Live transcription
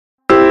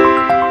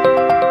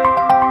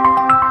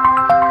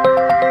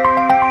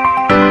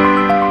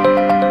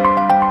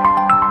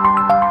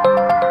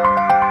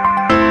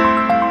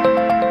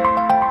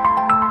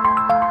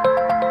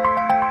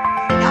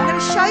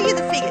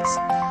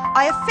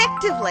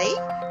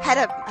basically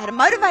had a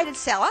motivated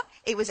seller.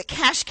 It was a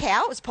cash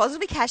cow. It was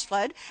positively cash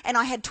flowed, and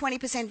I had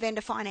 20%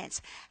 vendor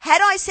finance.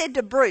 Had I said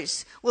to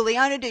Bruce, will the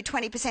owner do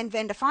 20%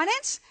 vendor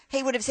finance?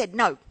 He would have said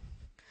no,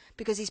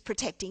 because he's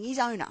protecting his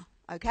owner,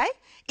 okay,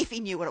 if he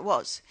knew what it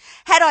was.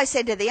 Had I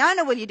said to the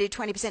owner, will you do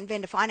 20%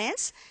 vendor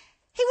finance?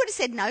 He would have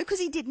said no, because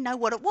he didn't know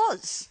what it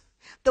was.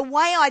 The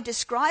way I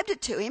described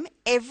it to him,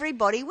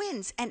 everybody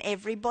wins, and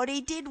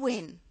everybody did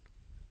win.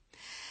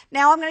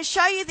 Now, I'm going to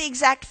show you the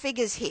exact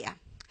figures here.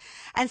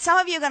 And some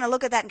of you are going to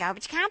look at that and go,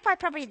 but you can't buy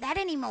property at that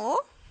anymore.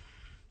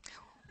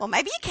 Well,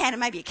 maybe you can and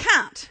maybe you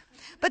can't.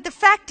 But the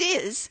fact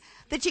is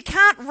that you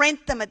can't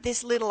rent them at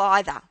this little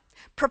either.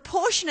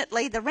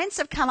 Proportionately, the rents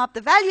have come up,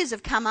 the values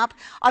have come up.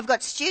 I've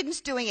got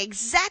students doing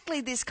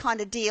exactly this kind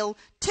of deal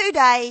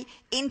today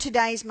in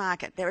today's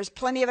market. There is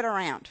plenty of it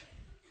around.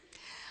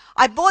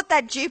 I bought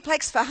that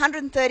duplex for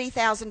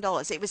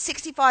 $130,000. It was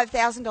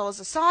 $65,000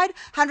 a side,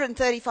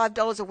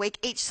 $135 a week,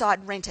 each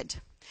side rented.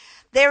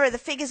 There are the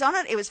figures on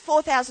it. It was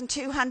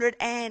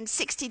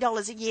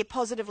 $4,260 a year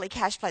positively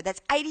cash flow. That's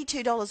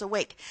 $82 a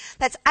week.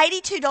 That's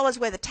 $82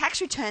 worth of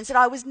tax returns that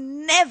I was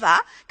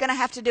never going to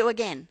have to do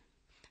again.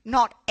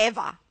 Not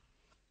ever.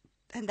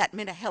 And that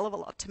meant a hell of a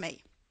lot to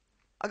me.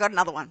 I got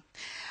another one.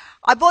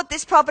 I bought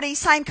this property,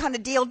 same kind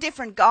of deal,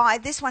 different guy.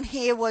 This one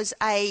here was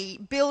a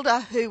builder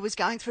who was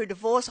going through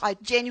divorce. I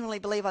genuinely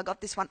believe I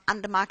got this one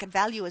under market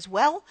value as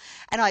well.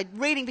 And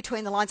reading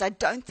between the lines, I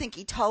don't think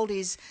he told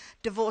his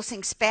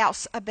divorcing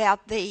spouse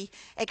about the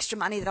extra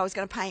money that I was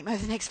going to pay him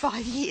over the next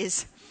 5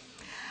 years.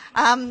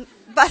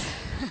 But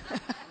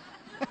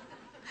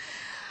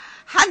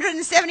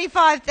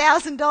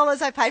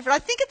 $175,000 I paid for it. I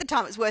think at the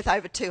time it was worth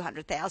over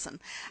 $200,000.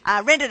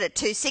 Rented at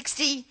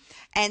 $260,000.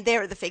 And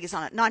there are the figures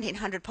on it,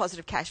 1,900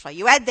 positive cash flow.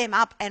 You add them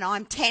up and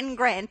I'm 10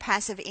 grand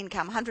passive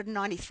income,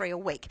 193 a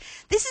week.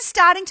 This is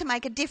starting to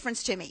make a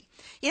difference to me.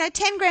 You know,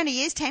 10 grand a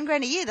year is 10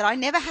 grand a year that I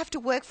never have to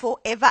work for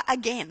ever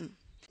again.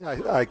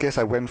 I guess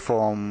I went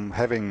from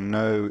having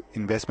no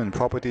investment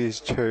properties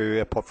to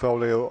a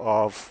portfolio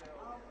of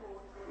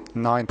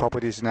 9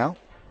 properties now.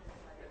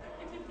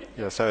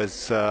 Yeah, so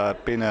it's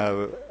been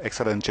an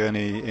excellent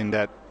journey in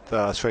that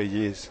 3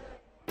 years.